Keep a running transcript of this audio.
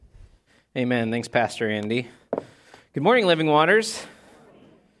Amen. Thanks, Pastor Andy. Good morning, Living Waters.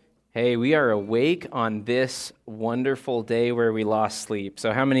 Hey, we are awake on this wonderful day where we lost sleep.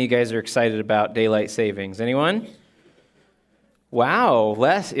 So how many of you guys are excited about daylight savings? Anyone? Wow,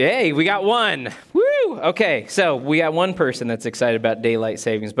 hey, we got one. Woo! Okay, so we got one person that's excited about daylight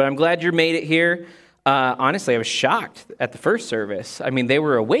savings, but I'm glad you made it here. Honestly, I was shocked at the first service. I mean, they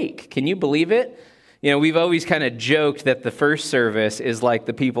were awake. Can you believe it? You know, we've always kind of joked that the first service is like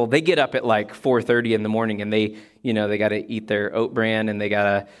the people, they get up at like 4:30 in the morning and they got to eat their oat bran and they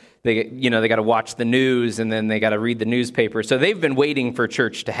got to watch the news and then they got to read the newspaper. So they've been waiting for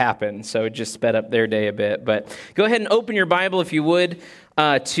church to happen. So it just sped up their day a bit. But go ahead and open your Bible, if you would,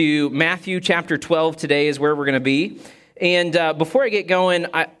 to Matthew chapter 12 today is where we're going to be. And before I get going,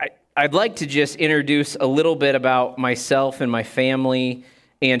 I'd like to just introduce a little bit about myself and my family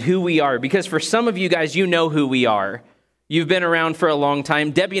and who we are. Because for some of you guys, you know who we are. You've been around for a long time.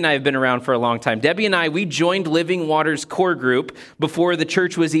 Debbie and I have been around for a long time. Debbie and I, we joined Living Waters core group before the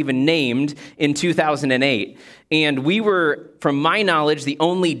church was even named in 2008. And we were, from my knowledge, the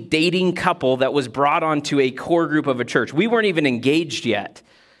only dating couple that was brought onto a core group of a church. We weren't even engaged yet.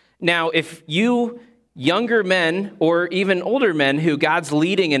 Now, if you younger men or even older men who God's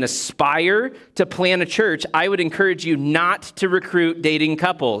leading and aspire to plant a church, I would encourage you not to recruit dating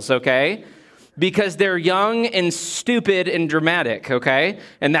couples, okay? Because they're young and stupid and dramatic, okay?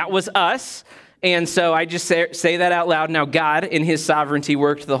 And that was us. And so I just say that out loud. Now, God, in his sovereignty,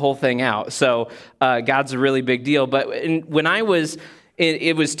 worked the whole thing out. So God's a really big deal. But when I was,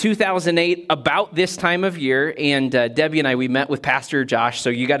 it was 2008, about this time of year, and Debbie and I, we met with Pastor Josh. So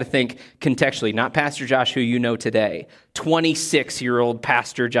you got to think contextually, not Pastor Josh, who you know today, 26-year-old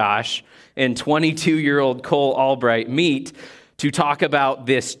Pastor Josh and 22-year-old Cole Albright meet to talk about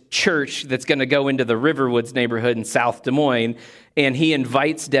this church that's going to go into the Riverwoods neighborhood in South Des Moines, and he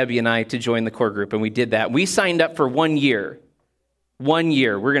invites Debbie and I to join the core group, and we did that. We signed up for 1 year. 1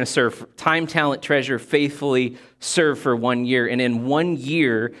 year. We're going to serve time, talent, treasure, faithfully serve for 1 year, and in 1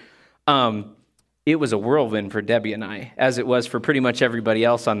 year, it was a whirlwind for Debbie and I, as it was for pretty much everybody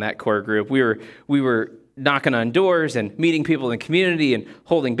else on that core group. We were knocking on doors and meeting people in the community and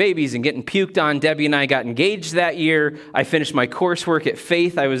holding babies and getting puked on. Debbie and I got engaged that year. I finished my coursework at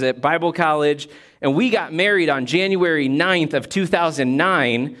Faith. I was at Bible college, and we got married on January 9th of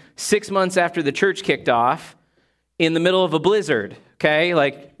 2009, 6 months after the church kicked off, in the middle of a blizzard, okay?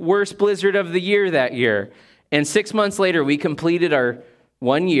 Like, worst blizzard of the year that year. And 6 months later, we completed our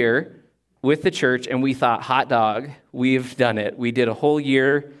 1 year with the church, and we thought, hot dog, we've done it. We did a whole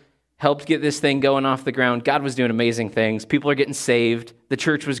year, helped get this thing going off the ground. God was doing amazing things. People are getting saved. The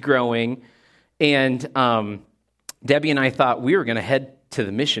church was growing. And Debbie and I thought we were going to head to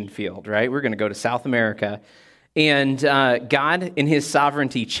the mission field, right? We're going to go to South America. And God, in his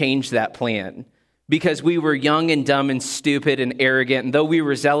sovereignty, changed that plan because we were young and dumb and stupid and arrogant. And though we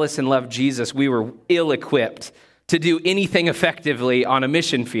were zealous and loved Jesus, we were ill-equipped to do anything effectively on a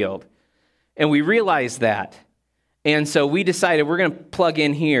mission field. And we realized that. And so we decided we're going to plug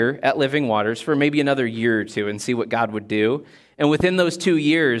in here at Living Waters for maybe another year or two and see what God would do. And within those 2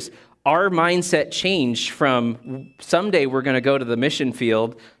 years, our mindset changed from someday we're going to go to the mission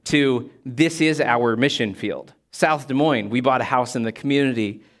field to this is our mission field. South Des Moines, we bought a house in the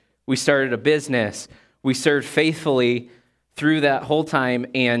community. We started a business. We served faithfully through that whole time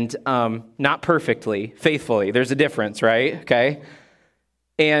and not perfectly, faithfully. There's a difference, right? Okay.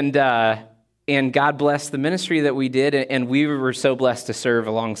 And God blessed the ministry that we did, and we were so blessed to serve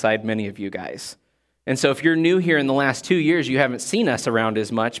alongside many of you guys. And so if you're new here in the last 2 years, you haven't seen us around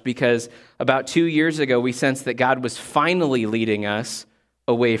as much because about 2 years ago, we sensed that God was finally leading us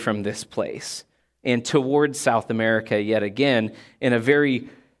away from this place and towards South America yet again in a very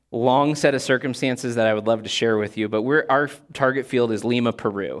long set of circumstances that I would love to share with you. But our target field is Lima,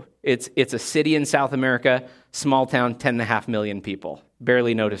 Peru. It's a city in South America, small town, 10.5 million people.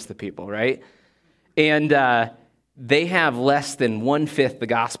 Barely notice the people, right? And they have less than 1/5 the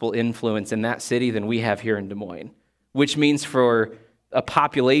gospel influence in that city than we have here in Des Moines, which means for a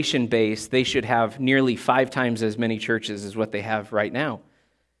population base, they should have nearly 5 times as many churches as what they have right now.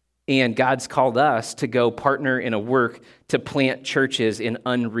 And God's called us to go partner in a work to plant churches in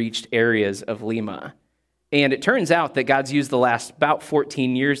unreached areas of Lima. And it turns out that God's used the last about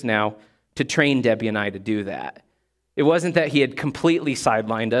 14 years now to train Debbie and I to do that. It wasn't that he had completely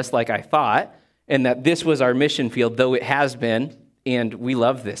sidelined us like I thought, and that this was our mission field, though it has been, and we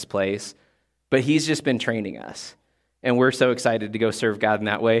love this place, but he's just been training us. And we're so excited to go serve God in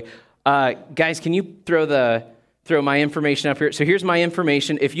that way. Guys, can you throw my information up here? So here's my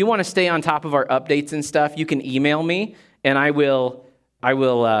information. If you want to stay on top of our updates and stuff, you can email me, and I will I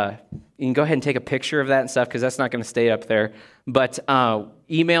will, you can go ahead and take a picture of that and stuff because that's not going to stay up there. But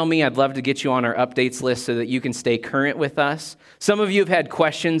email me. I'd love to get you on our updates list so that you can stay current with us. Some of you have had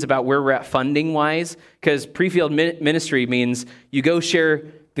questions about where we're at funding-wise because pre-field ministry means you go share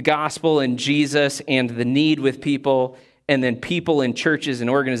the gospel and Jesus and the need with people, and then people in churches and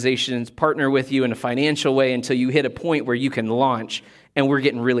organizations partner with you in a financial way until you hit a point where you can launch, and we're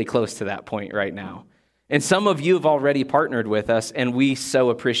getting really close to that point right now. And some of you have already partnered with us, and we so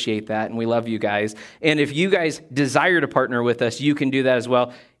appreciate that, and we love you guys. And if you guys desire to partner with us, you can do that as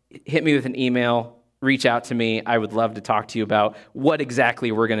well. Hit me with an email. Reach out to me. I would love to talk to you about what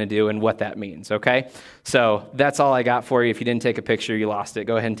exactly we're going to do and what that means, okay? So that's all I got for you. If you didn't take a picture, you lost it.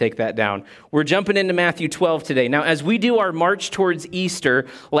 Go ahead and take that down. We're jumping into Matthew 12 today. Now, as we do our march towards Easter,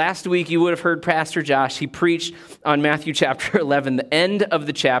 last week you would have heard Pastor Josh. He preached on Matthew chapter 11, the end of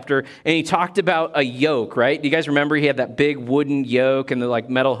the chapter, and he talked about a yoke, right? Do you guys remember he had that big wooden yoke and the like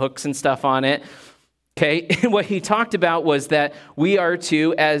metal hooks and stuff on it? Okay, and what he talked about was that we are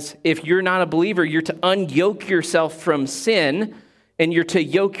to, as if you're not a believer, you're to unyoke yourself from sin, and you're to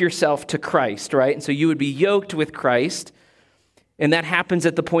yoke yourself to Christ, right? And so you would be yoked with Christ, and that happens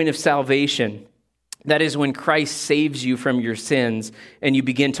at the point of salvation. That is when Christ saves you from your sins, and you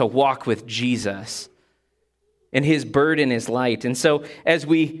begin to walk with Jesus, and his burden is light. And so as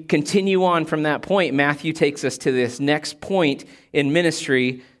we continue on from that point, Matthew takes us to this next point in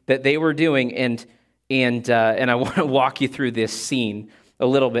ministry that they were doing, and I want to walk you through this scene a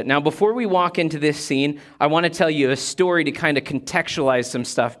little bit. Now, before we walk into this scene, I want to tell you a story to kind of contextualize some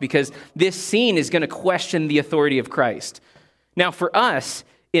stuff because this scene is going to question the authority of Christ. Now, for us,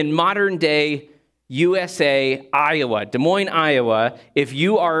 in modern day USA, Iowa, Des Moines, Iowa, if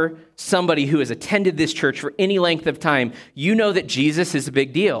you are somebody who has attended this church for any length of time, you know that Jesus is a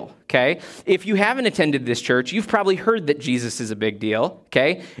big deal, okay? If you haven't attended this church, you've probably heard that Jesus is a big deal,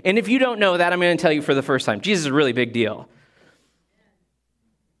 okay? And if you don't know that, I'm going to tell you for the first time, Jesus is a really big deal.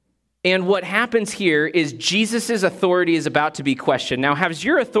 And what happens here is Jesus' authority is about to be questioned. Now, has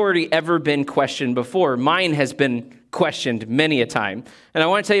your authority ever been questioned before? Mine has been questioned many a time. And I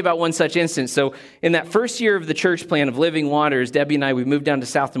want to tell you about one such instance. So in that first year of the church plan of Living Waters, Debbie and I, we moved down to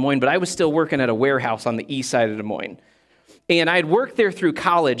South Des Moines, but I was still working at a warehouse on the east side of Des Moines. And I had worked there through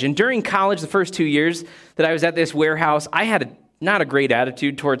college. And during college, the first 2 years that I was at this warehouse, I had not a great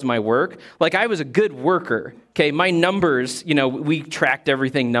attitude towards my work. Like, I was a good worker, okay? My numbers, we tracked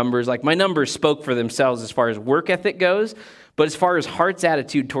everything numbers. Like, my numbers spoke for themselves as far as work ethic goes. But as far as heart's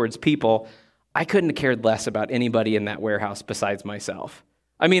attitude towards people, I couldn't have cared less about anybody in that warehouse besides myself.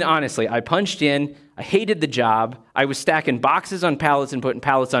 I mean, honestly, I punched in. I hated the job. I was stacking boxes on pallets and putting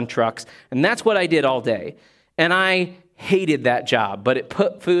pallets on trucks. And that's what I did all day. And I hated that job, but it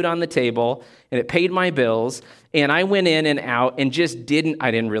put food on the table and it paid my bills. And I went in and out and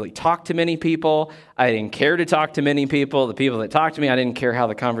I didn't really talk to many people. I didn't care to talk to many people. The people that talked to me, I didn't care how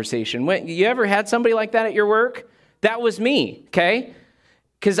the conversation went. You ever had somebody like that at your work? That was me, okay?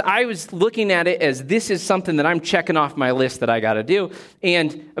 Because I was looking at it as this is something that I'm checking off my list that I got to do.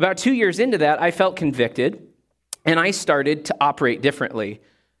 And about 2 years into that, I felt convicted, and I started to operate differently.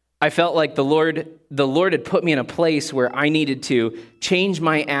 I felt like the Lord had put me in a place where I needed to change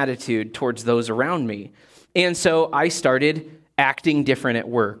my attitude towards those around me. And so I started acting different at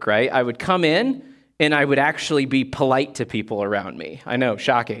work, right? I would come in, and I would actually be polite to people around me. I know,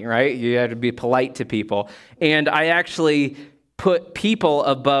 shocking, right? You had to be polite to people. And I actually put people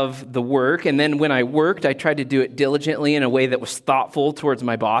above the work. And then when I worked, I tried to do it diligently in a way that was thoughtful towards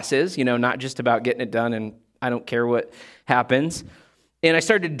my bosses, not just about getting it done and I don't care what happens. And I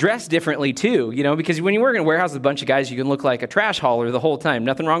started to dress differently too, because when you work in a warehouse with a bunch of guys, you can look like a trash hauler the whole time.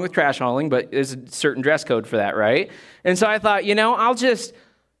 Nothing wrong with trash hauling, but there's a certain dress code for that, right? And so I thought, I'll just,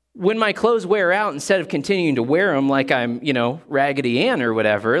 when my clothes wear out, instead of continuing to wear them like I'm, Raggedy Ann or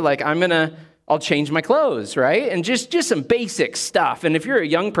whatever, like I'll change my clothes, right? And just some basic stuff. And if you're a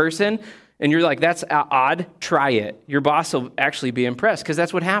young person and you're like, that's odd, try it. Your boss will actually be impressed because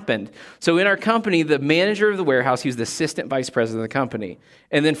that's what happened. So in our company, the manager of the warehouse, he was the assistant vice president of the company.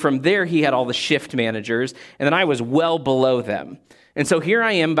 And then from there, he had all the shift managers. And then I was well below them. And so here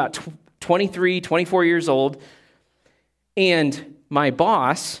I am about 23, 24 years old. And my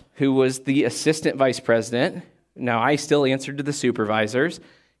boss, who was the assistant vice president, now I still answered to the supervisors,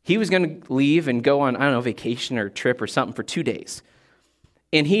 he was going to leave and go on, vacation or trip or something for 2 days.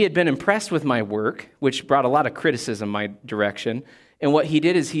 And he had been impressed with my work, which brought a lot of criticism my direction. And what he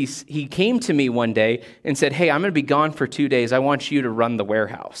did is he came to me one day and said, hey, I'm going to be gone for 2 days. I want you to run the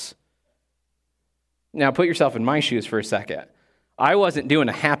warehouse. Now, put yourself in my shoes for a second. I wasn't doing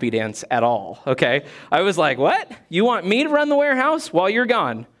a happy dance at all, okay? I was like, what? You want me to run the warehouse while you're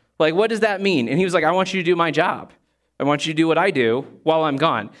gone? Like, what does that mean? And he was like, I want you to do my job. I want you to do what I do while I'm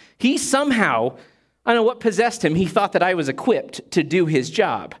gone. He somehow, I don't know what possessed him, he thought that I was equipped to do his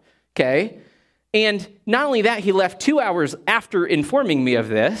job, okay? And not only that, he left 2 hours after informing me of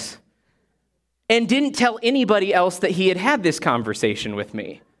this and didn't tell anybody else that he had had this conversation with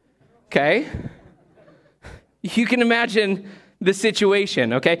me, okay? You can imagine the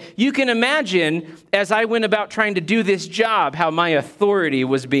situation, okay? You can imagine, as I went about trying to do this job, how my authority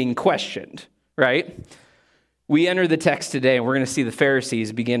was being questioned, right? We enter the text today, and we're going to see the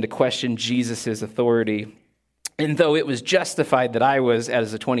Pharisees begin to question Jesus' authority. And though it was justified that I was,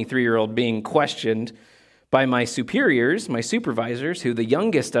 as a 23-year-old, being questioned by my superiors, my supervisors, who the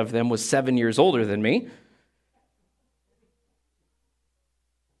youngest of them was 7 years older than me,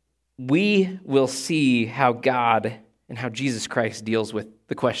 we will see how God and how Jesus Christ deals with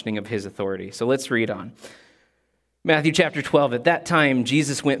the questioning of his authority. So let's read on. Matthew chapter 12, at that time,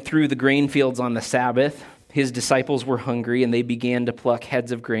 Jesus went through the grain fields on the Sabbath. His disciples were hungry, and they began to pluck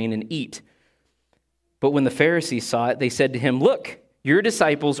heads of grain and eat. But when the Pharisees saw it, they said to him, look, your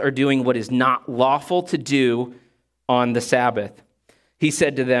disciples are doing what is not lawful to do on the Sabbath. He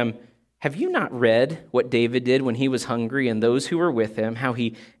said to them, have you not read what David did when he was hungry and those who were with him, how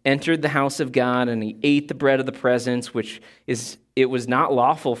he entered the house of God and he ate the bread of the presence, it was not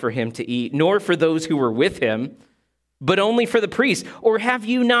lawful for him to eat, nor for those who were with him, but only for the priests? Or have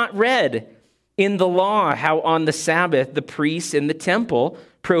you not read in the law how on the Sabbath the priests in the temple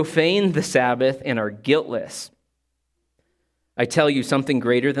profane the Sabbath and are guiltless? I tell you, something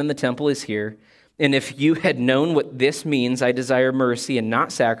greater than the temple is here. And if you had known what this means, I desire mercy and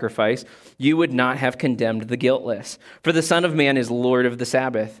not sacrifice, you would not have condemned the guiltless. For the Son of Man is Lord of the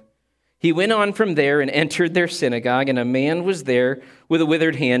Sabbath. He went on from there and entered their synagogue, and a man was there with a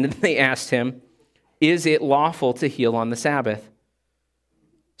withered hand, and they asked him, is it lawful to heal on the Sabbath?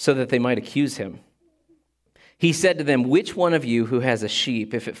 So that they might accuse him. He said to them, which one of you who has a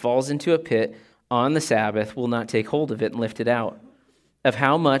sheep, if it falls into a pit on the Sabbath, will not take hold of it and lift it out? Of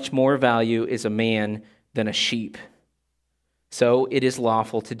how much more value is a man than a sheep? So it is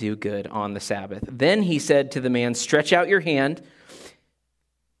lawful to do good on the Sabbath. Then he said to the man, stretch out your hand.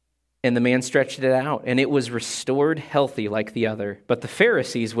 And the man stretched it out, and it was restored healthy like the other. But the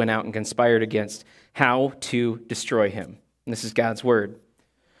Pharisees went out and conspired against how to destroy him. And this is God's word.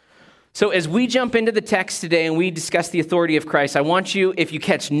 So as we jump into the text today and we discuss the authority of Christ, I want you, if you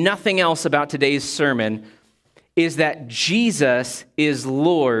catch nothing else about today's sermon, is that Jesus is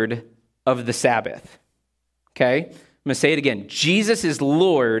Lord of the Sabbath. Okay? I'm going to say it again. Jesus is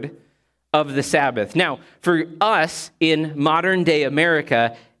Lord of the Sabbath. Now, for us in modern day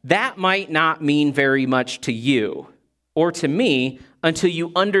America, that might not mean very much to you or to me until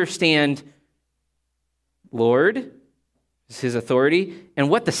you understand Lord, his authority, and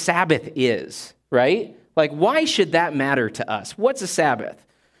what the Sabbath is, right? Like, why should that matter to us? What's a Sabbath?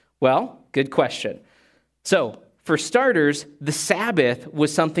 Well, good question. So, for starters, the Sabbath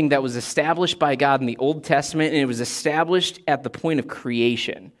was something that was established by God in the Old Testament, and it was established at the point of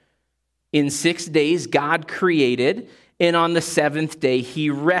creation. In 6 days, God created, and on the seventh day, he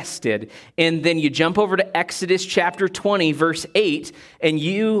rested. And then you jump over to Exodus chapter 20, verse 8, and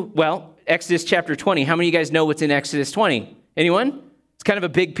Exodus chapter 20, how many of you guys know what's in Exodus 20? Anyone? It's kind of a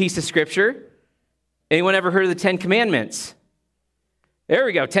big piece of scripture. Anyone ever heard of the Ten Commandments? There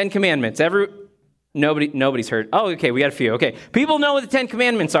we go, 10 Commandments. Nobody's heard. Oh, okay, we got a few. Okay, people know what the 10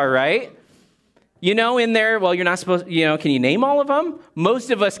 Commandments are, right? You know, in there, well, you're not supposed, can you name all of them? Most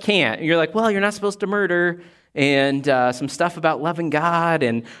of us can't. You're like, well, you're not supposed to murder, and some stuff about loving God.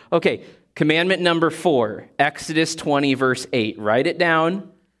 And okay, commandment number 4, Exodus 20, verse 8. Write it down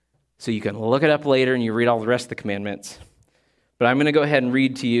so you can look it up later and you read all the rest of the commandments. But I'm going to go ahead and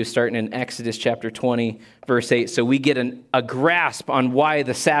read to you starting in Exodus chapter 20, verse 8, so we get a grasp on why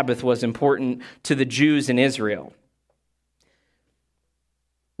the Sabbath was important to the Jews in Israel.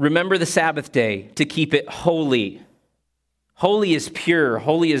 Remember the Sabbath day to keep it holy. Holy is pure.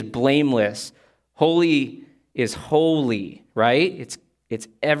 Holy is blameless. Holy is holy, right? It's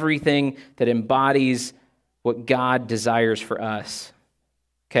everything that embodies what God desires for us.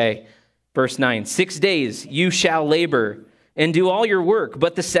 Okay, verse 9, 6 days you shall labor and do all your work,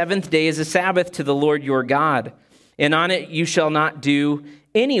 but the seventh day is a Sabbath to the Lord your God, and on it you shall not do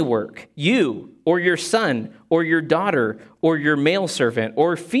any work, you or your son or your daughter or your male servant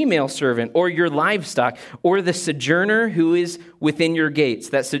or female servant or your livestock or the sojourner who is within your gates.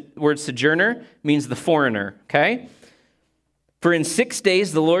 That word sojourner means the foreigner, okay? For in 6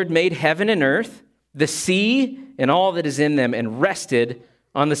 days the Lord made heaven and earth, the sea and all that is in them, and rested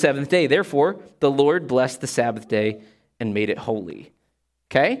on the seventh day. Therefore, the Lord blessed the Sabbath day and made it holy.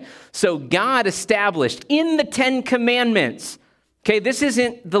 Okay? So God established in the 10 Commandments. Okay, this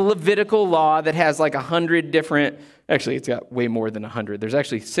isn't the Levitical law that has like 100 different, actually it's got way more than 100. There's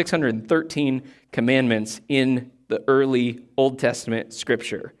actually 613 commandments in the early Old Testament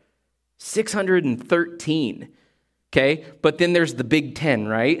scripture. 613. Okay, but then there's the Big Ten,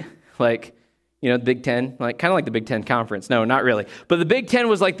 right? Like, the Big Ten, like kind of like the Big Ten Conference. No, not really. But the Big Ten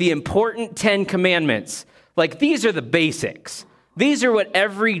was like the important 10 commandments. Like, these are the basics. These are what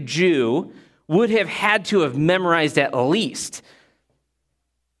every Jew would have had to have memorized at least.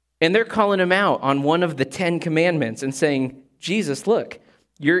 And they're calling him out on one of the 10 commandments and saying, Jesus, look,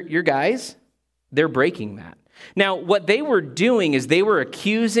 your guys, they're breaking that. Now, what they were doing is they were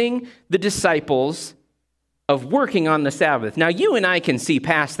accusing the disciples of working on the Sabbath. Now, you and I can see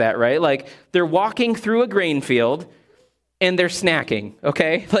past that, right? Like, they're walking through a grain field and they're snacking,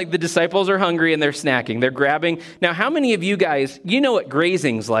 okay? Like, the disciples are hungry and they're snacking. They're grabbing. Now, how many of you guys, you know what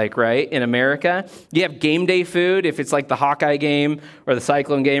grazing's like, right? In America, you have game day food, if it's like the Hawkeye game or the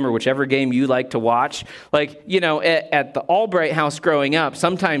Cyclone game or whichever game you like to watch. Like, at the Albright house growing up,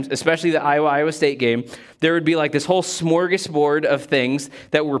 sometimes, especially the Iowa State game, there would be like this whole smorgasbord of things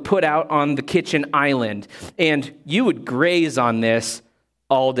that were put out on the kitchen island. And you would graze on this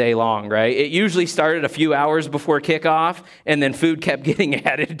all day long, right? It usually started a few hours before kickoff, and then food kept getting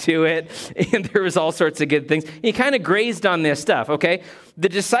added to it, and there was all sorts of good things. You kind of grazed on this stuff, okay? The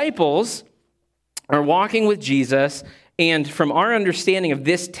disciples are walking with Jesus, and from our understanding of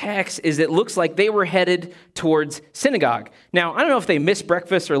this text is it looks like they were headed towards synagogue. Now, I don't know if they missed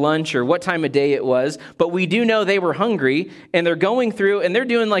breakfast or lunch or what time of day it was, but we do know they were hungry, and they're going through, and they're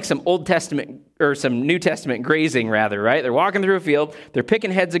doing like some Old Testament or some New Testament grazing rather, right? They're walking through a field, they're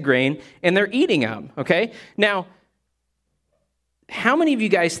picking heads of grain, and they're eating them, okay? Now, how many of you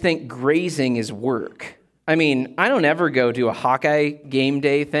guys think grazing is work? I mean, I don't ever go to a Hawkeye game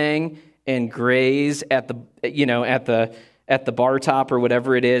day thing and graze at the bar top or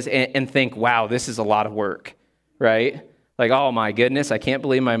whatever it is and think, wow, this is a lot of work, right? Like, oh my goodness, I can't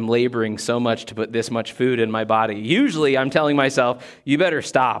believe I'm laboring so much to put this much food in my body. Usually I'm telling myself, you better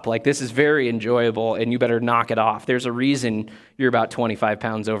stop. Like, this is very enjoyable and you better knock it off. There's a reason you're about 25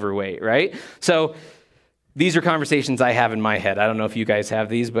 pounds overweight, right? So these are conversations I have in my head. I don't know if you guys have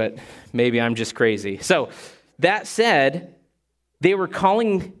these, but maybe I'm just crazy. So that said,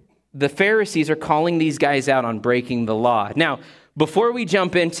 the Pharisees are calling these guys out on breaking the law. Now, before we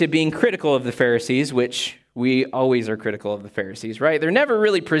jump into being critical of the Pharisees, which we always are critical of the Pharisees, right? They're never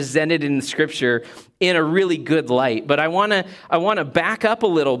really presented in Scripture in a really good light. But I want to back up a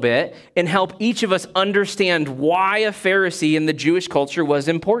little bit and help each of us understand why a Pharisee in the Jewish culture was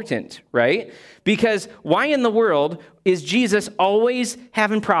important, right? Because why in the world is Jesus always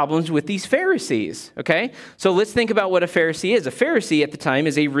having problems with these Pharisees, okay? So let's think about what a Pharisee is. A Pharisee at the time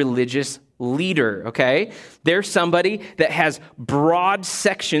is a religious leader, okay? They're somebody that has broad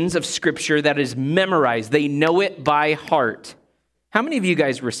sections of Scripture that is memorized. They know it by heart. How many of you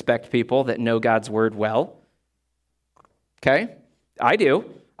guys respect people that know God's word well? Okay? I do.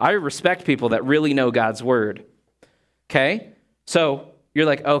 I respect people that really know God's word. Okay? So you're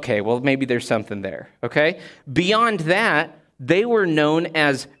like, okay, well, maybe there's something there, okay? Beyond that, they were known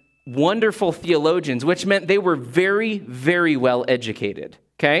as wonderful theologians, which meant they were very, very well educated,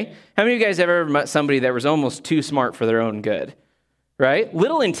 okay? How many of you guys have ever met somebody that was almost too smart for their own good, right?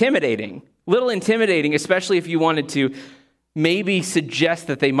 Little intimidating, especially if you wanted to maybe suggest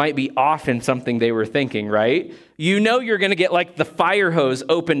that they might be off in something they were thinking, right? You know you're going to get like the fire hose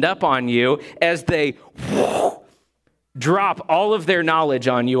opened up on you as they drop all of their knowledge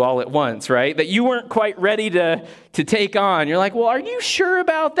on you all at once, right? That you weren't quite ready to take on. You're like, well, are you sure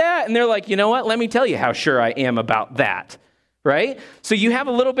about that? And they're like, you know what? Let me tell you how sure I am about that, right? So you have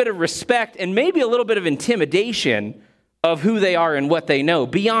a little bit of respect and maybe a little bit of intimidation of who they are and what they know.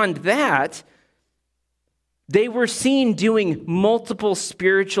 Beyond that, they were seen doing multiple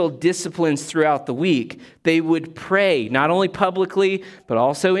spiritual disciplines throughout the week. They would pray, not only publicly, but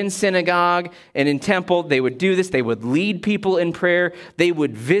also in synagogue and in temple. They would do this. They would lead people in prayer. They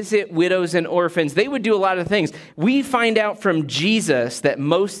would visit widows and orphans. They would do a lot of things. We find out from Jesus that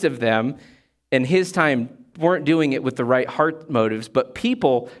most of them in his time weren't doing it with the right heart motives, but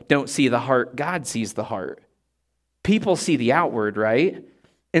people don't see the heart. God sees the heart. People see the outward, right?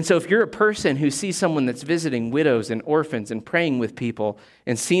 And so if you're a person who sees someone that's visiting widows and orphans and praying with people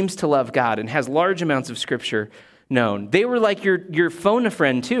and seems to love God and has large amounts of Scripture known, they were like your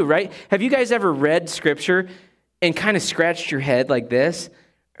phone-a-friend too, right? Have you guys ever read Scripture and kind of scratched your head like this?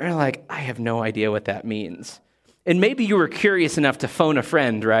 And you're like, I have no idea what that means. And maybe you were curious enough to phone a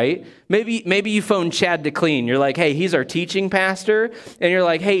friend, right? Maybe you phoned Chad DeClean. You're like, hey, he's our teaching pastor. And you're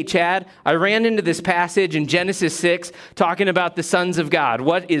like, hey, Chad, I ran into this passage in Genesis 6 talking about the sons of God.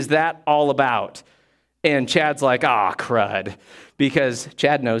 What is that all about? And Chad's like, crud. Because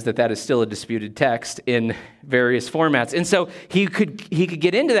Chad knows that is still a disputed text in various formats. And so he could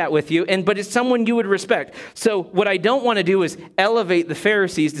get into that with you, but it's someone you would respect. So what I don't want to do is elevate the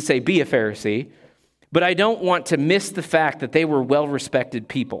Pharisees to say, be a Pharisee. But I don't want to miss the fact that they were well-respected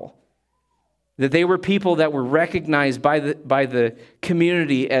people, that they were people that were recognized by the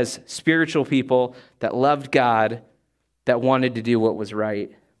community as spiritual people that loved God, that wanted to do what was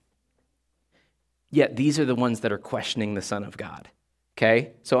right. Yet these are the ones that are questioning the Son of God,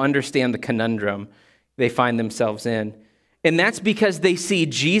 okay? So understand the conundrum they find themselves in. And that's because they see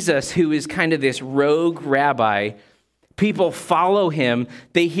Jesus, who is kind of this rogue rabbi. People follow him.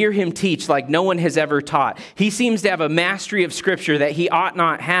 They hear him teach like no one has ever taught. He seems to have a mastery of Scripture that he ought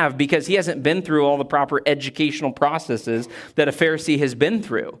not have because he hasn't been through all the proper educational processes that a Pharisee has been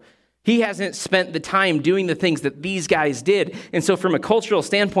through. He hasn't spent the time doing the things that these guys did. And so from a cultural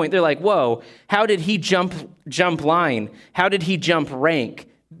standpoint, they're like, whoa, how did he jump line? How did he jump rank?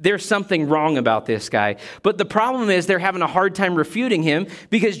 There's something wrong about this guy. But the problem is they're having a hard time refuting him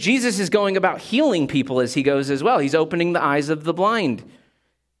because Jesus is going about healing people as he goes as well. He's opening the eyes of the blind.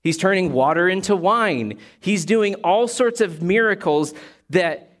 He's turning water into wine. He's doing all sorts of miracles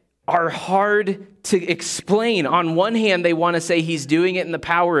that are hard to explain. On one hand, they want to say he's doing it in the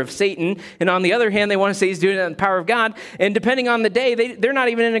power of Satan. And on the other hand, they want to say he's doing it in the power of God. And depending on the day, they're not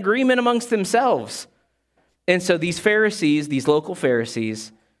even in agreement amongst themselves. And so these Pharisees, these local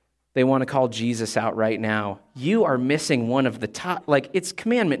Pharisees, they want to call Jesus out right now. You are missing one of the top, it's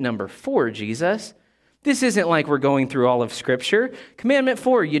commandment number 4, Jesus. This isn't like we're going through all of Scripture. Commandment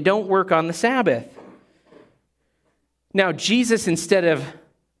 4, you don't work on the Sabbath. Now, Jesus, instead of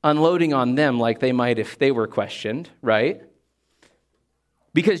unloading on them like they might if they were questioned, right?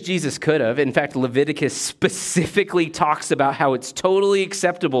 Because Jesus could have. In fact, Leviticus specifically talks about how it's totally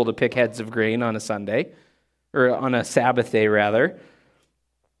acceptable to pick heads of grain on a Sunday, or on a Sabbath day, rather.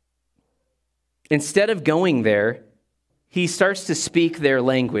 Instead of going there, he starts to speak their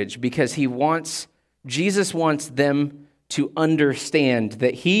language because Jesus wants them to understand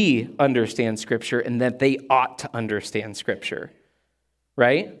that he understands Scripture and that they ought to understand Scripture,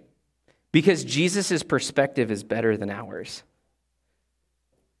 right? Because Jesus' perspective is better than ours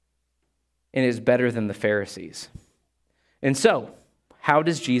and is better than the Pharisees. And so, how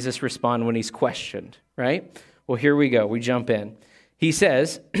does Jesus respond when he's questioned, right? Well, here we go. We jump in. He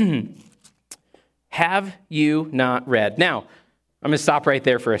says, have you not read? Now, I'm going to stop right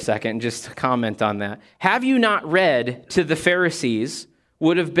there for a second and just comment on that. Have you not read to the Pharisees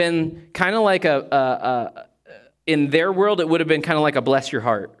would have been kind of like in their world, it would have been kind of like a bless your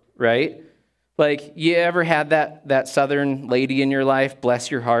heart, right? Like, you ever had that Southern lady in your life, bless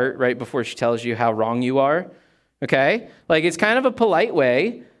your heart, right before she tells you how wrong you are? Okay? Like, it's kind of a polite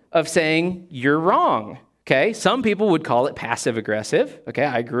way of saying you're wrong. Okay, some people would call it passive-aggressive. Okay,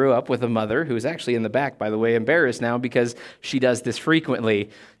 I grew up with a mother who is actually in the back, by the way, embarrassed now because she does this frequently.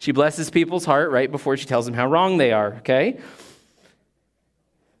 She blesses people's heart right before she tells them how wrong they are, okay?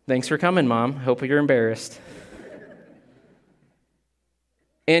 Thanks for coming, Mom. Hope you're embarrassed.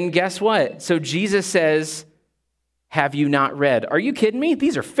 And guess what? So Jesus says, have you not read? Are you kidding me?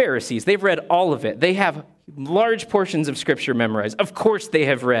 These are Pharisees. They've read all of it. They have large portions of Scripture memorized. Of course they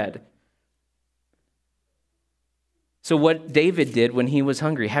have read. So what David did when he was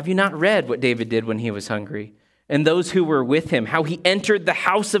hungry, have you not read what David did when he was hungry? And those who were with him, how he entered the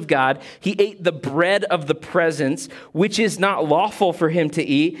house of God, he ate the bread of the presence, which is not lawful for him to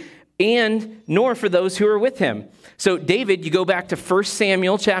eat, and nor for those who are with him. So David, you go back to 1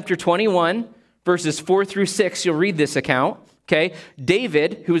 Samuel chapter 21, verses 4 through 6, you'll read this account. Okay,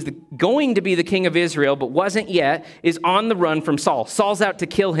 David, who is going to be the king of Israel, but wasn't yet, is on the run from Saul. Saul's out to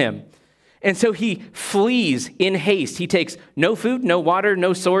kill him. And so he flees in haste. He takes no food, no water,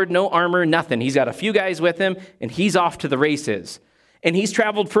 no sword, no armor, nothing. He's got a few guys with him, and he's off to the races. And he's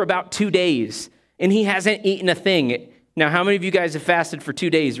traveled for about 2 days, and he hasn't eaten a thing. Now, how many of you guys have fasted for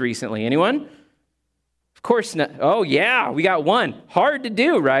 2 days recently? Anyone? Of course not. Oh, yeah, we got one. Hard to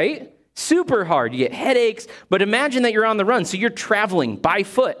do, right? Super hard. You get headaches, but imagine that you're on the run. So you're traveling by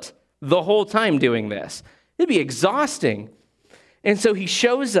foot the whole time doing this. It'd be exhausting. And so he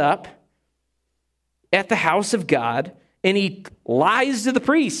shows up at the house of God, and he lies to the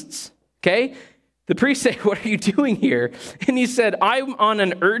priests, okay? The priests say, what are you doing here? And he said, I'm on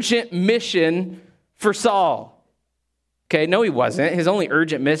an urgent mission for Saul. Okay, no, he wasn't. His only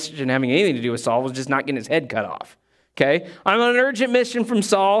urgent mission having anything to do with Saul was just not getting his head cut off. Okay, I'm on an urgent mission from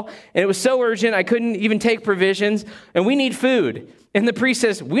Saul, and it was so urgent I couldn't even take provisions, and we need food. And the priest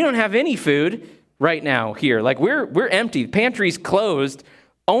says, we don't have any food right now here. Like, we're empty. The pantry's closed.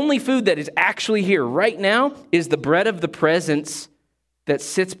 Only food that is actually here right now is the bread of the presence that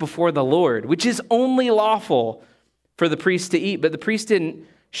sits before the Lord, which is only lawful for the priest to eat. But the priest didn't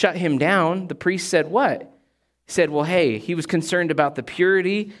shut him down. The priest said what? He said, well, hey, he was concerned about the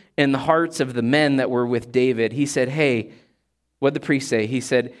purity and the hearts of the men that were with David. He said, hey, what'd the priest say? He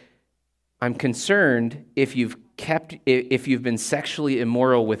said, I'm concerned if you've been sexually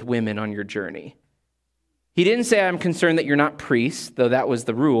immoral with women on your journey. He didn't say, I'm concerned that you're not priests, though that was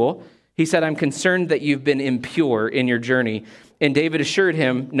the rule. He said, I'm concerned that you've been impure in your journey. And David assured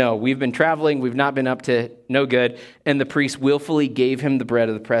him, no, we've been traveling, we've not been up to no good. And the priest willfully gave him the bread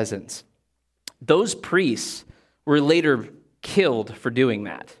of the presence. Those priests were later killed for doing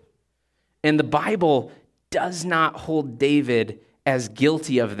that. And the Bible does not hold David as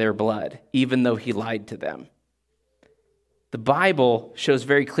guilty of their blood, even though he lied to them. The Bible shows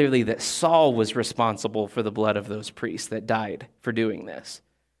very clearly that Saul was responsible for the blood of those priests that died for doing this.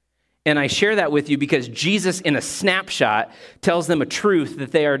 And I share that with you because Jesus, in a snapshot, tells them a truth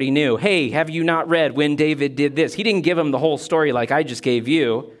that they already knew. Hey, have you not read when David did this? He didn't give them the whole story like I just gave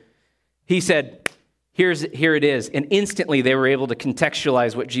you. He said, here it is. And instantly they were able to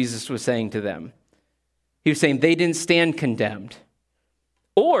contextualize what Jesus was saying to them. He was saying they didn't stand condemned.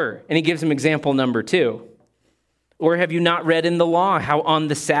 And he gives them example number 2. Or have you not read in the law how on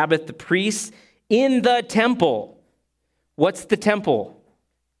the Sabbath the priests in the temple, what's the temple?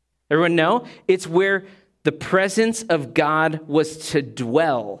 Everyone know? It's where the presence of God was to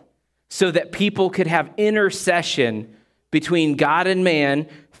dwell so that people could have intercession between God and man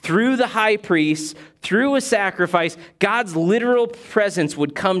through the high priest, through a sacrifice. God's literal presence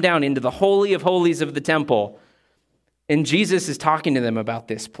would come down into the Holy of Holies of the temple. And Jesus is talking to them about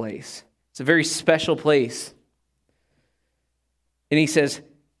this place. It's a very special place. And he says,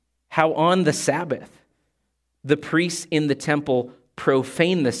 how on the Sabbath the priests in the temple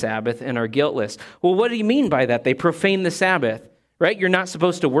profane the Sabbath and are guiltless. Well, what do you mean by that? They profane the Sabbath, right? You're not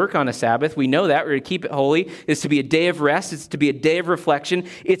supposed to work on a Sabbath. We know that. We're to keep it holy. It's to be a day of rest. It's to be a day of reflection.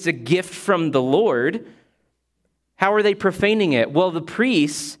 It's a gift from the Lord. How are they profaning it? Well, the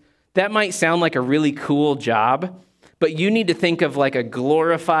priests, that might sound like a really cool job, but you need to think of like a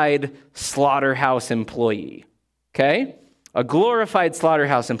glorified slaughterhouse employee, okay? A glorified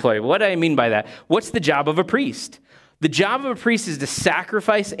slaughterhouse employee. What do I mean by that? What's the job of a priest? The job of a priest is to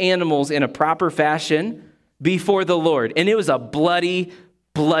sacrifice animals in a proper fashion before the Lord. And it was a bloody,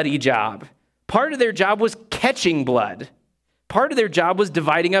 bloody job. Part of their job was catching blood. Part of their job was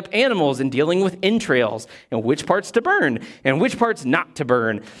dividing up animals and dealing with entrails and which parts to burn and which parts not to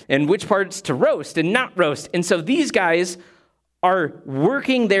burn and which parts to roast and not roast. And so these guys are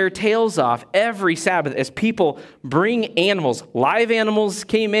working their tails off every Sabbath as people bring animals. Live animals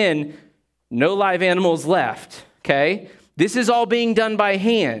came in, no live animals left, okay? This is all being done by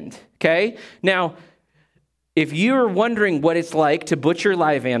hand, okay? Now, if you're wondering what it's like to butcher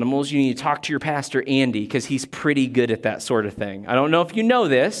live animals, you need to talk to your pastor, Andy, because he's pretty good at that sort of thing. I don't know if you know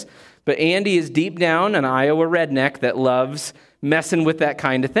this, but Andy is deep down an Iowa redneck that loves messing with that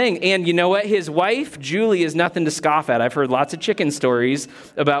kind of thing. And you know what? His wife, Julie, is nothing to scoff at. I've heard lots of chicken stories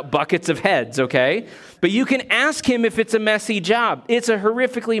about buckets of heads, okay? But you can ask him if it's a messy job. It's a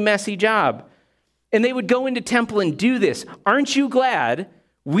horrifically messy job. And they would go into temple and do this. Aren't you glad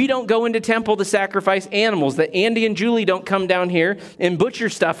we don't go into temple to sacrifice animals, that Andy and Julie don't come down here and butcher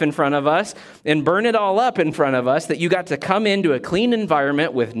stuff in front of us and burn it all up in front of us, that you got to come into a clean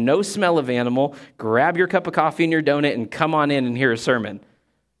environment with no smell of animal, grab your cup of coffee and your donut, and come on in and hear a sermon.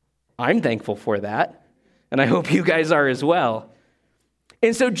 I'm thankful for that, and I hope you guys are as well.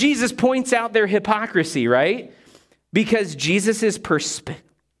 And so Jesus points out their hypocrisy, right? Because Jesus'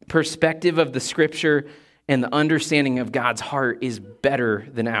 perspective of the scripture and the understanding of God's heart is better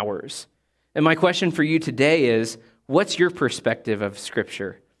than ours. And my question for you today is, what's your perspective of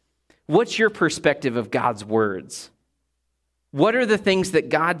Scripture? What's your perspective of God's words? What are the things that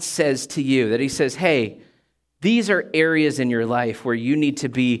God says to you, that he says, hey, these are areas in your life where you need to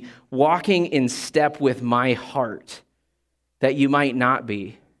be walking in step with my heart that you might not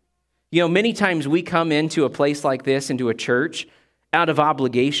be? You know, many times we come into a place like this, into a church, out of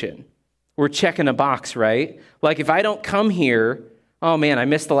obligation. We're checking a box, right? Like if I don't come here, oh man, I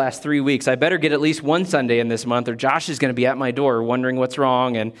missed the last 3 weeks. I better get at least one Sunday in this month or Josh is going to be at my door wondering what's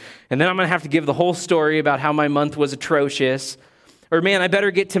wrong. And then I'm going to have to give the whole story about how my month was atrocious. Or man, I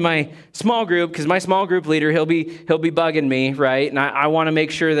better get to my small group because my small group leader, he'll be bugging me, right? And I want to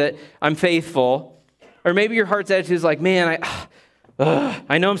make sure that I'm faithful. Or maybe your heart's attitude is like, man,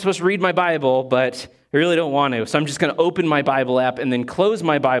 I know I'm supposed to read my Bible, but I really don't want to. So I'm just going to open my Bible app and then close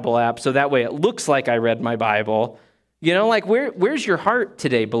my Bible app so that way it looks like I read my Bible. You know, like where's your heart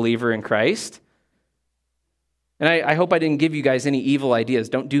today, believer in Christ? And I hope I didn't give you guys any evil ideas.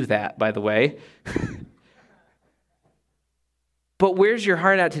 Don't do that, by the way. But where's your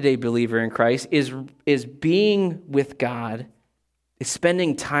heart at today, believer in Christ? Is being with God, is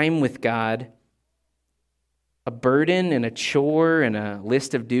spending time with God a burden and a chore and a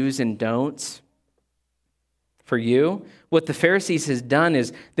list of do's and don'ts for you? What the Pharisees has done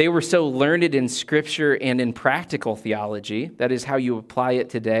is they were so learned in Scripture and in practical theology, that is how you apply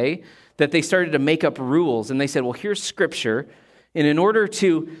it today, that they started to make up rules. And they said, well, here's Scripture, and in order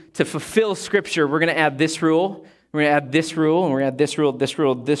to fulfill Scripture, we're going to add this rule, we're going to add this rule, and we're going to add this rule, this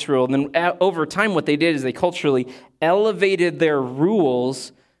rule, this rule. And then over time, what they did is they culturally elevated their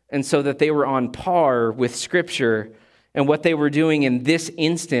rules and so that they were on par with Scripture. And what they were doing in this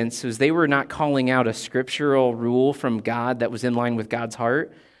instance was they were not calling out a scriptural rule from God that was in line with God's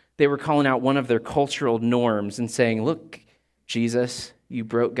heart. They were calling out one of their cultural norms and saying, look, Jesus, you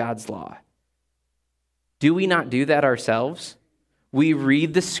broke God's law. Do we not do that ourselves? We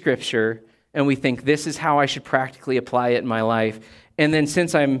read the Scripture and we think this is how I should practically apply it in my life. And then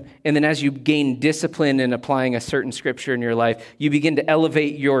as you gain discipline in applying a certain Scripture in your life, you begin to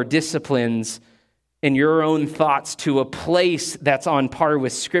elevate your disciplines and your own thoughts to a place that's on par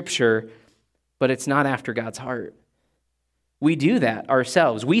with Scripture, but it's not after God's heart. We do that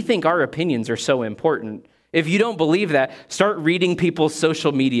ourselves. We think our opinions are so important. If you don't believe that, start reading people's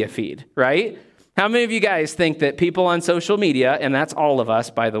social media feed, right? How many of you guys think that people on social media, and that's all of us,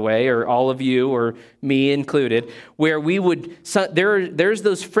 by the way, or all of you, or me included, where there's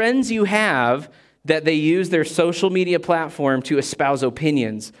those friends you have that they use their social media platform to espouse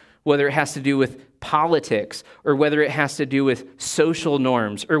opinions, whether it has to do with politics, or whether it has to do with social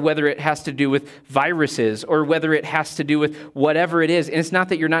norms, or whether it has to do with viruses, or whether it has to do with whatever it is. And it's not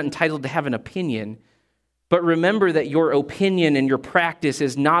that you're not entitled to have an opinion, but remember that your opinion and your practice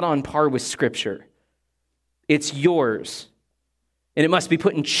is not on par with Scripture. It's yours. And it must be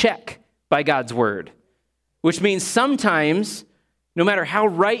put in check by God's Word, which means sometimes, no matter how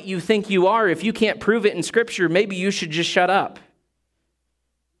right you think you are, if you can't prove it in Scripture, maybe you should just shut up.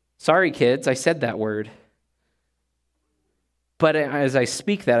 Sorry, kids, I said that word. But as I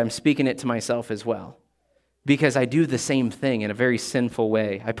speak that, I'm speaking it to myself as well, because I do the same thing in a very sinful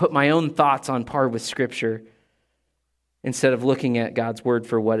way. I put my own thoughts on par with Scripture instead of looking at God's Word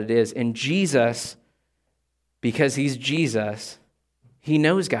for what it is. And Jesus, because he's Jesus, he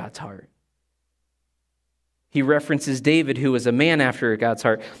knows God's heart. He references David, who was a man after God's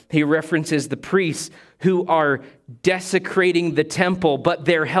heart. He references the priests who are desecrating the temple, but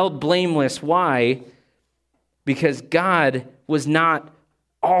they're held blameless. Why? Because God was not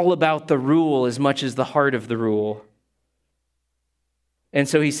all about the rule as much as the heart of the rule. And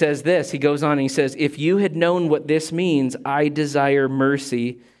so he says this, he goes on and he says, if you had known what this means, I desire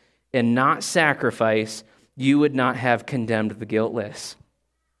mercy and not sacrifice, you would not have condemned the guiltless.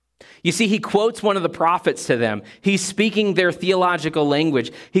 You see, he quotes one of the prophets to them. He's speaking their theological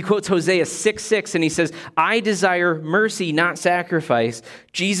language. He quotes Hosea 6:6, and he says, I desire mercy, not sacrifice.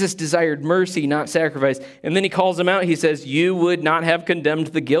 Jesus desired mercy, not sacrifice. And then he calls them out. He says, you would not have condemned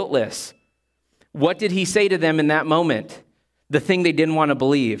the guiltless. What did he say to them in that moment? The thing they didn't want to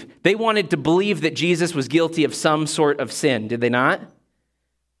believe. They wanted to believe that Jesus was guilty of some sort of sin, did they not?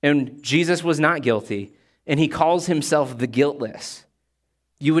 And Jesus was not guilty, and he calls himself the guiltless.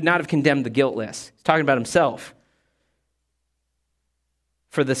 You would not have condemned the guiltless. He's talking about himself.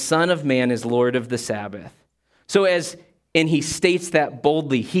 For the Son of Man is Lord of the Sabbath. And he states that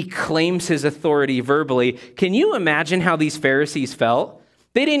boldly. He claims his authority verbally. Can you imagine how these Pharisees felt?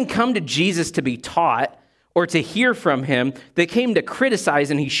 They didn't come to Jesus to be taught or to hear from him. They came to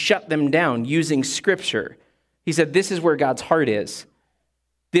criticize, and he shut them down using Scripture. He said, this is where God's heart is.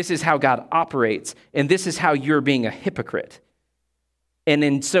 This is how God operates, and this is how you're being a hypocrite. And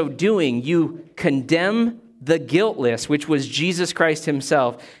in so doing, you condemn the guiltless, which was Jesus Christ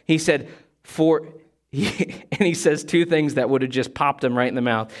himself. He said, and he says two things that would have just popped him right in the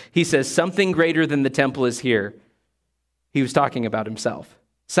mouth. He says, something greater than the temple is here. He was talking about himself.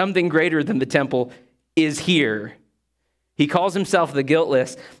 Something greater than the temple is here. He calls himself the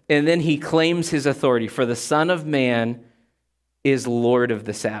guiltless, and then he claims his authority. For the Son of Man is Lord of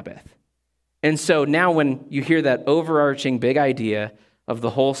the Sabbath. And so now when you hear that overarching big idea of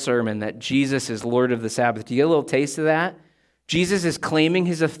the whole sermon, that Jesus is Lord of the Sabbath, do you get a little taste of that? Jesus is claiming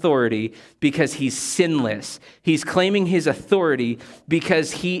his authority because he's sinless. He's claiming his authority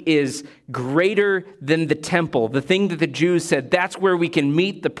because he is greater than the temple, the thing that the Jews said, that's where we can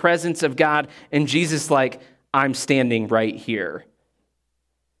meet the presence of God. And Jesus is like, I'm standing right here.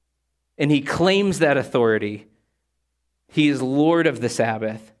 And he claims that authority. He is Lord of the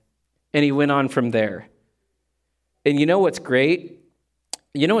Sabbath. And he went on from there. And you know what's great?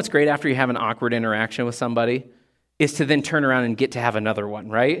 You know what's great after you have an awkward interaction with somebody? Is to then turn around and get to have another one,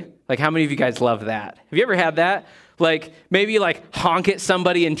 right? Like, how many of you guys love that? Have you ever had that? Like, maybe you honk at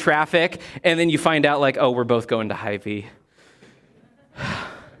somebody in traffic, and then you find out oh, we're both going to Hy-Vee.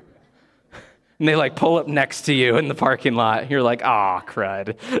 And they pull up next to you in the parking lot. You're like,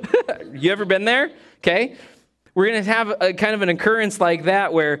 crud. You ever been there? Okay. We're going to have a kind of an occurrence like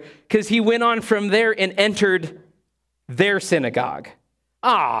that because he went on from there and entered their synagogue.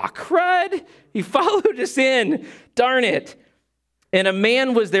 Crud. He followed us in. Darn it. And a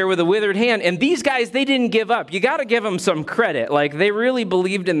man was there with a withered hand. And these guys, they didn't give up. You got to give them some credit. They really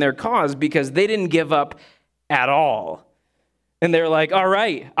believed in their cause because they didn't give up at all. And they're like, all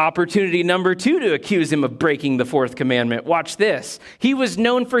right, opportunity number 2 to accuse him of breaking the 4th commandment. Watch this. He was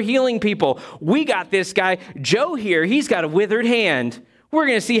known for healing people. We got this guy, Joe here. He's got a withered hand. We're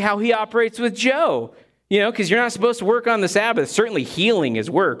going to see how he operates with Joe. Because you're not supposed to work on the Sabbath. Certainly healing is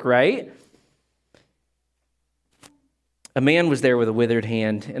work, right? A man was there with a withered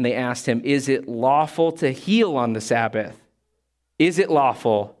hand, and they asked him, is it lawful to heal on the Sabbath? Is it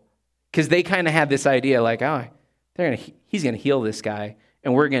lawful? Because they kind of had this idea he's going to heal this guy,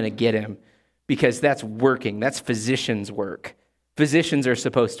 and we're going to get him because that's working. That's physicians' work. Physicians are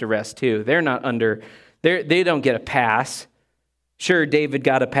supposed to rest too. They're not they don't get a pass. Sure, David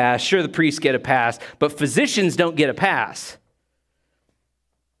got a pass. Sure, the priests get a pass, but physicians don't get a pass.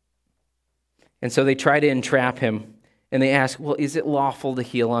 And so they try to entrap him, and they ask, well, is it lawful to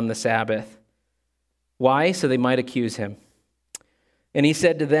heal on the Sabbath? Why? So they might accuse him. And he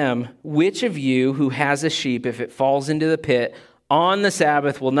said to them, which of you who has a sheep, if it falls into the pit on the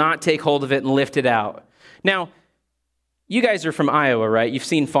Sabbath, will not take hold of it and lift it out? Now, you guys are from Iowa, right? You've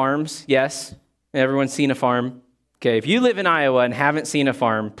seen farms, yes? Everyone's seen a farm? Okay, if you live in Iowa and haven't seen a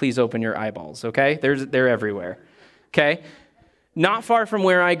farm, please open your eyeballs, okay? They're everywhere, okay? Not far from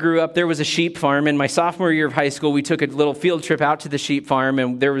where I grew up, there was a sheep farm. In my sophomore year of high school, we took a little field trip out to the sheep farm,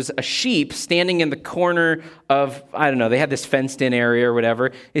 and there was a sheep standing in the corner of, they had this fenced-in area or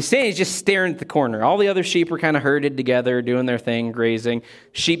whatever. He's just staring at the corner. All the other sheep were kind of herded together, doing their thing, grazing.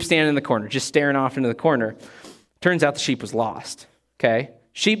 Sheep standing in the corner, just staring off into the corner. Turns out the sheep was lost, okay?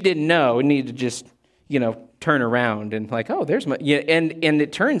 Sheep didn't know and needed to just, turn around and there's my... And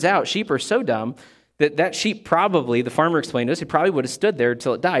it turns out sheep are so dumb that sheep probably, the farmer explained to us, he probably would have stood there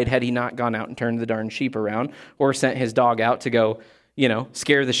until it died had he not gone out and turned the darn sheep around or sent his dog out to go,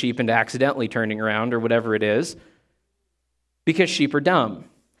 scare the sheep into accidentally turning around or whatever it is. Because sheep are dumb,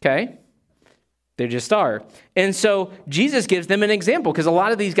 okay? They just are. And so Jesus gives them an example because a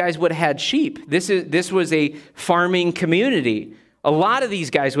lot of these guys would have had sheep. This was a farming community. A lot of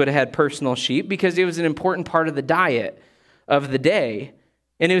these guys would have had personal sheep because it was an important part of the diet of the day.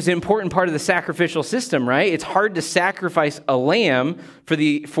 And it was an important part of the sacrificial system, right? It's hard to sacrifice a lamb for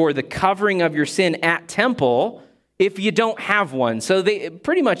the covering of your sin at temple if you don't have one. So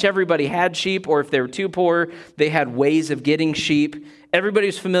pretty much everybody had sheep, or if they were too poor, they had ways of getting sheep. Everybody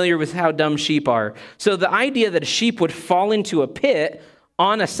was familiar with how dumb sheep are. So the idea that a sheep would fall into a pit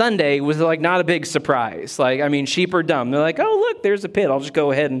on a Sunday was not a big surprise. Sheep are dumb. They're oh, look, there's a pit. I'll just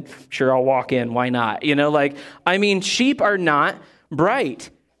go ahead and sure, I'll walk in. Why not? Sheep are not bright.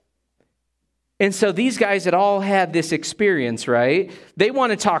 And so these guys had all had this experience, right? They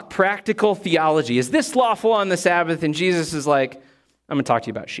want to talk practical theology. Is this lawful on the Sabbath? And Jesus is I'm going to talk to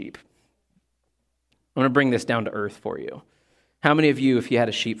you about sheep. I'm going to bring this down to earth for you. How many of you, if you had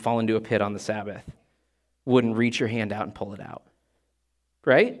a sheep fall into a pit on the Sabbath, wouldn't reach your hand out and pull it out?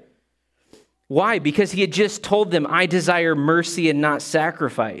 Right? Why? Because he had just told them, I desire mercy and not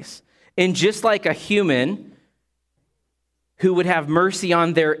sacrifice. And just like a human who would have mercy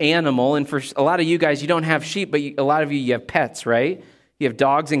on their animal, and for a lot of you guys, you don't have sheep, but a lot of you have pets, right? You have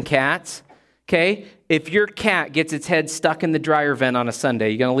dogs and cats, okay? If your cat gets its head stuck in the dryer vent on a Sunday,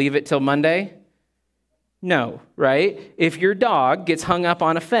 you going to leave it till Monday? No, right? If your dog gets hung up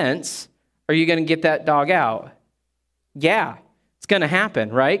on a fence, are you going to get that dog out? Yeah. It's going to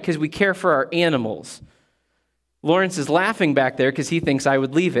happen, right? Because we care for our animals. Lawrence is laughing back there because he thinks I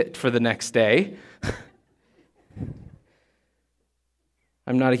would leave it for the next day.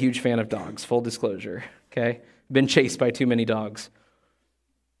 I'm not a huge fan of dogs, full disclosure, okay? Been chased by too many dogs.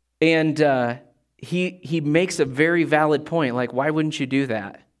 And he makes a very valid point. Like, why wouldn't you do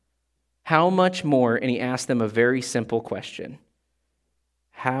that? How much more? And he asked them a very simple question.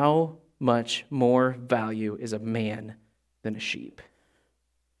 How much more value is a man than a sheep?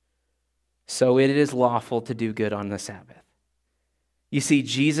 So it is lawful to do good on the Sabbath. You see,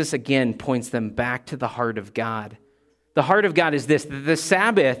 Jesus again points them back to the heart of God. The heart of God is this: the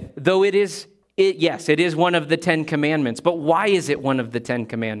Sabbath, though it is one of the 10 commandments. But why is it one of the 10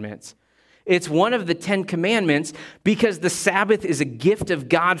 commandments? It's one of the 10 commandments because the Sabbath is a gift of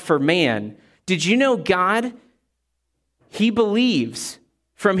God for man. Did you know God, he believes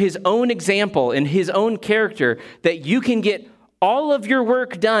from his own example and his own character that you can get all of your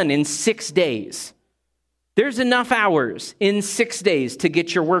work done in 6 days. There's enough hours in 6 days to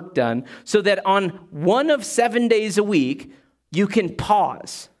get your work done so that on one of 7 days a week, you can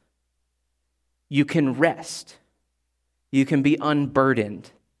pause. You can rest. You can be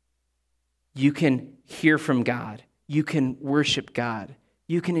unburdened. You can hear from God. You can worship God.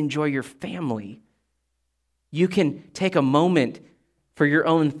 You can enjoy your family. You can take a moment for your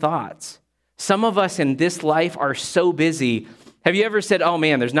own thoughts. Some of us in this life are so busy. Have you ever said, oh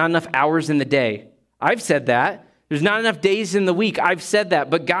man, there's not enough hours in the day? I've said that. There's not enough days in the week. I've said that.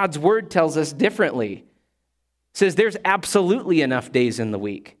 But God's word tells us differently. It says there's absolutely enough days in the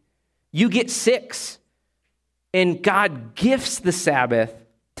week. You get 6. And God gifts the Sabbath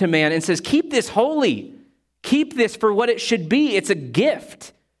to man and says, keep this holy. Keep this for what it should be. It's a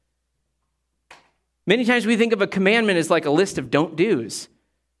gift. Many times we think of a commandment as like a list of don't do's.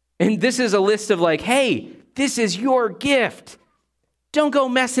 And this is a list of like, hey, this is your gift. Don't go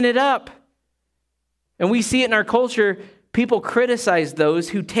messing it up. And we see it in our culture. People criticize those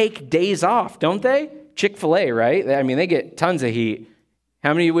who take days off, don't they? Chick-fil-A, right? I mean, they get tons of heat.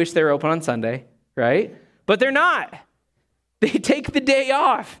 How many of you wish they were open on Sunday, right? But they're not. They take the day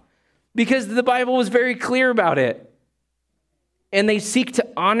off because the Bible was very clear about it. And they seek to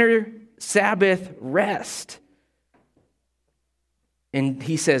honor Sabbath rest. And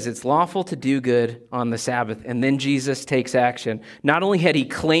he says it's lawful to do good on the Sabbath. And then Jesus takes action. Not only had he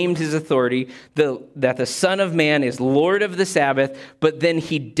claimed his authority, that the Son of Man is Lord of the Sabbath, but then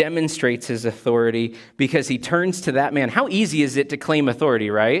he demonstrates his authority because he turns to that man. How easy is it to claim authority,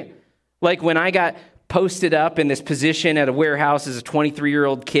 right? Like when I got posted up in this position at a warehouse as a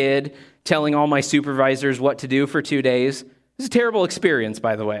 23-year-old kid, telling all my supervisors what to do for 2 days. It was a terrible experience,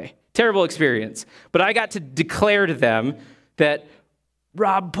 by the way. Terrible experience. But I got to declare to them that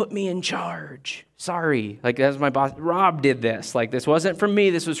Rob put me in charge. Sorry. Like, that's my boss. Rob did this. Like, this wasn't from me.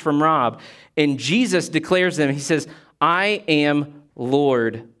 This was from Rob. And Jesus declares them. He says, I am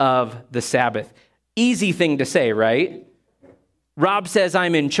Lord of the Sabbath. Easy thing to say, right? Rob says,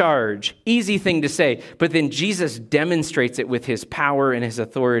 I'm in charge. Easy thing to say. But then Jesus demonstrates it with his power and his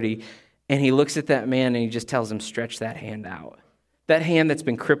authority. And he looks at that man and he just tells him, stretch that hand out. That hand that's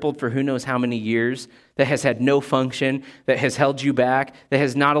been crippled for who knows how many years, that has had no function, that has held you back, that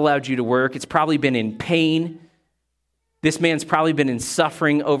has not allowed you to work. It's probably been in pain. This man's probably been in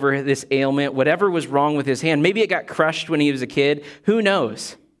suffering over this ailment. Whatever was wrong with his hand. Maybe it got crushed when he was a kid. Who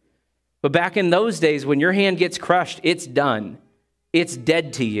knows? But back in those days, when your hand gets crushed, it's done. It's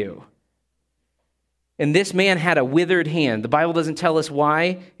dead to you. And this man had a withered hand. The Bible doesn't tell us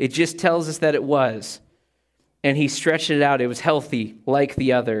why. It just tells us that it was. And he stretched it out. It was healthy, like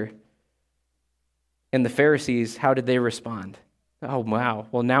the other. And the Pharisees, how did they respond? Oh, wow.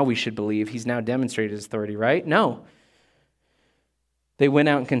 Well, now we should believe he's now demonstrated his authority, right? No. They went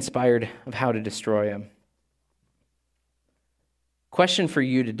out and conspired of how to destroy him. Question for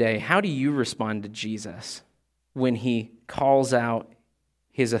you today. How do you respond to Jesus when he calls out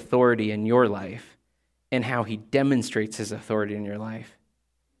his authority in your life and how he demonstrates his authority in your life?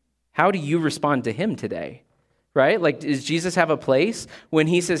 How do you respond to him today? Right? Like, does Jesus have a place when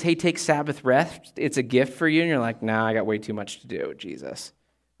he says, hey, take Sabbath rest, it's a gift for you? And you're like, nah, I got way too much to do, Jesus.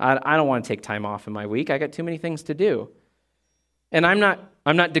 I don't want to take time off in my week. I got too many things to do. And I'm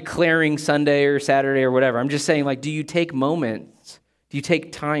not declaring Sunday or Saturday or whatever. I'm just saying, like, do you take moments? Do you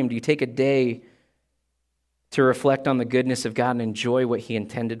take time? Do you take a day to reflect on the goodness of God and enjoy what he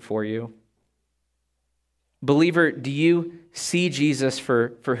intended for you? Believer, do you see Jesus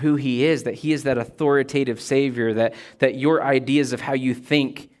for who he is, that he is that authoritative Savior, that your ideas of how you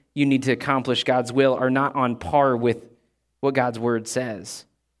think you need to accomplish God's will are not on par with what God's word says?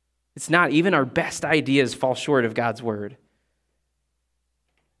 It's not. Even our best ideas fall short of God's word.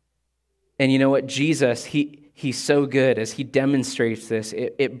 And you know what? Jesus, he's so good as he demonstrates this.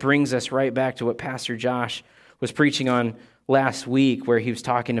 It brings us right back to what Pastor Josh was preaching on last week where he was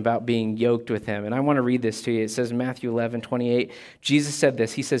talking about being yoked with him. And I want to read this to you. It says in Matthew 11:28, Jesus said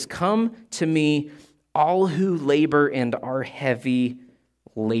this. He says, "Come to me, all who labor and are heavy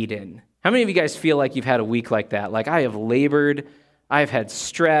laden." How many of you guys feel like you've had a week like that? Like, I have labored, I've had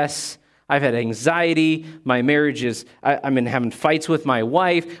stress, I've had anxiety, my marriage is, I'm having fights with my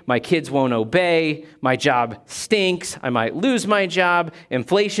wife, my kids won't obey, my job stinks, I might lose my job,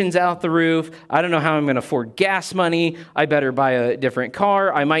 inflation's out the roof, I don't know how I'm going to afford gas money, I better buy a different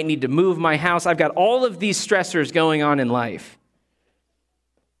car, I might need to move my house. I've got all of these stressors going on in life.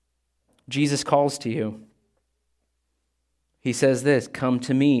 Jesus calls to you. He says this, "Come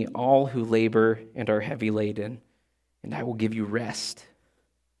to me, all who labor and are heavy laden, and I will give you rest.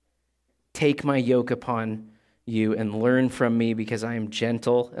 Take my yoke upon you and learn from me, because I am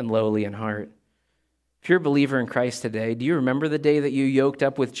gentle and lowly in heart." If you're a believer in Christ today, do you remember the day that you yoked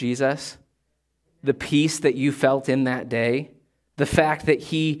up with Jesus? The peace that you felt in that day? The fact that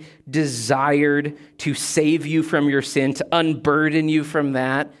he desired to save you from your sin, to unburden you from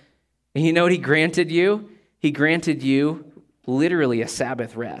that. And you know what he granted you? He granted you literally a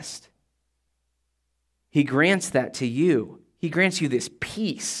Sabbath rest. He grants that to you. He grants you this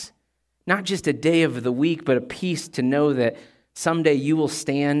peace, not just a day of the week, but a peace to know that someday you will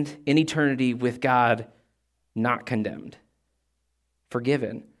stand in eternity with God, not condemned,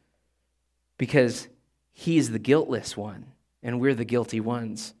 forgiven, because he's the guiltless one and we're the guilty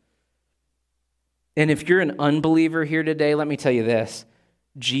ones. And if you're an unbeliever here today, let me tell you this.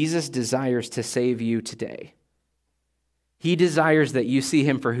 Jesus desires to save you today. He desires that you see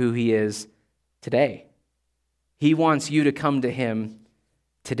him for who he is today. He wants you to come to him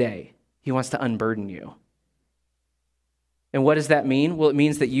today. He wants to unburden you. And what does that mean? Well, it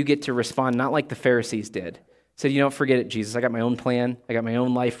means that you get to respond not like the Pharisees did. Said, you don't forget it, Jesus. I got my own plan. I got my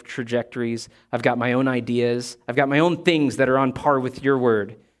own life trajectories. I've got my own ideas. I've got my own things that are on par with your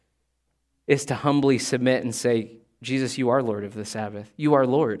word. It's to humbly submit and say, Jesus, you are Lord of the Sabbath. You are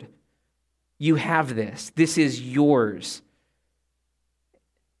Lord. You have this. This is yours.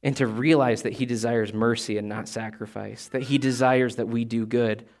 And to realize that he desires mercy and not sacrifice, that he desires that we do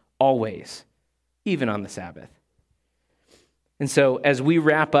good always, even on the Sabbath. And so as we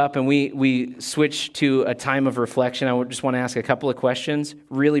wrap up and we switch to a time of reflection, I just want to ask a couple of questions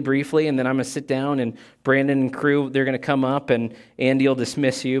really briefly, and then I'm going to sit down, and Brandon and crew, they're going to come up, and Andy will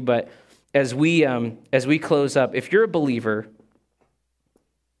dismiss you. But as we close up, if you're a believer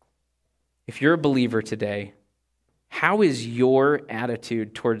today, how is your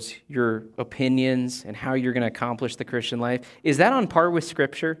attitude towards your opinions and how you're going to accomplish the Christian life? Is that on par with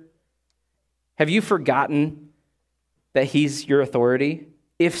Scripture? Have you forgotten that he's your authority?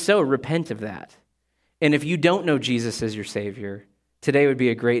 If so, repent of that. And if you don't know Jesus as your Savior, today would be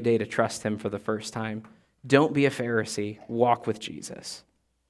a great day to trust him for the first time. Don't be a Pharisee. Walk with Jesus.